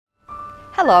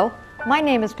Hello, my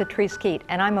name is Patrice Keat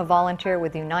and I'm a volunteer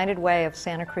with United Way of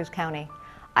Santa Cruz County.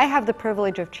 I have the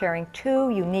privilege of chairing two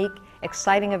unique,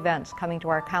 exciting events coming to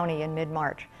our county in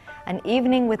mid-March. An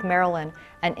Evening with Marilyn,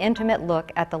 an intimate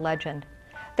look at the legend.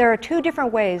 There are two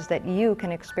different ways that you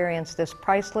can experience this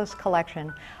priceless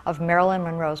collection of Marilyn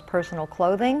Monroe's personal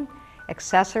clothing,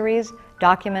 accessories,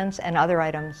 documents, and other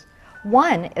items.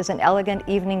 One is an elegant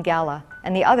evening gala,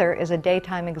 and the other is a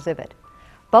daytime exhibit.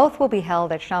 Both will be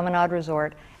held at Chaminade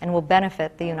Resort and will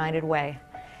benefit the United Way.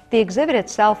 The exhibit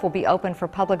itself will be open for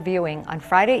public viewing on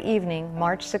Friday evening,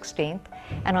 March 16th,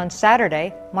 and on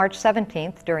Saturday, March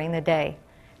 17th during the day.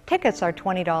 Tickets are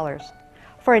 $20.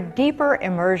 For a deeper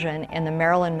immersion in the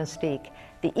Marilyn mystique,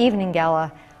 the Evening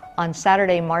Gala on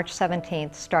Saturday, March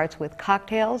 17th starts with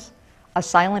cocktails, a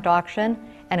silent auction,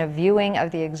 and a viewing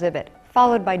of the exhibit,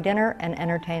 followed by dinner and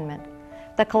entertainment.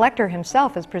 The collector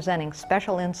himself is presenting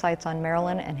special insights on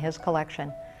Marilyn and his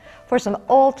collection. For some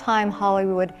old-time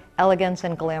Hollywood elegance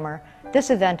and glamour, this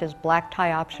event is black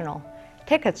tie optional.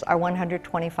 Tickets are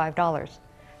 $125.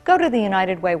 Go to the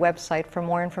United Way website for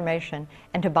more information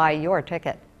and to buy your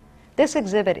ticket. This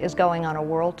exhibit is going on a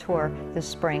world tour this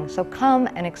spring, so come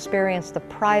and experience the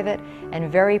private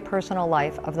and very personal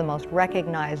life of the most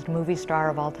recognized movie star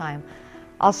of all time.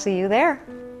 I'll see you there.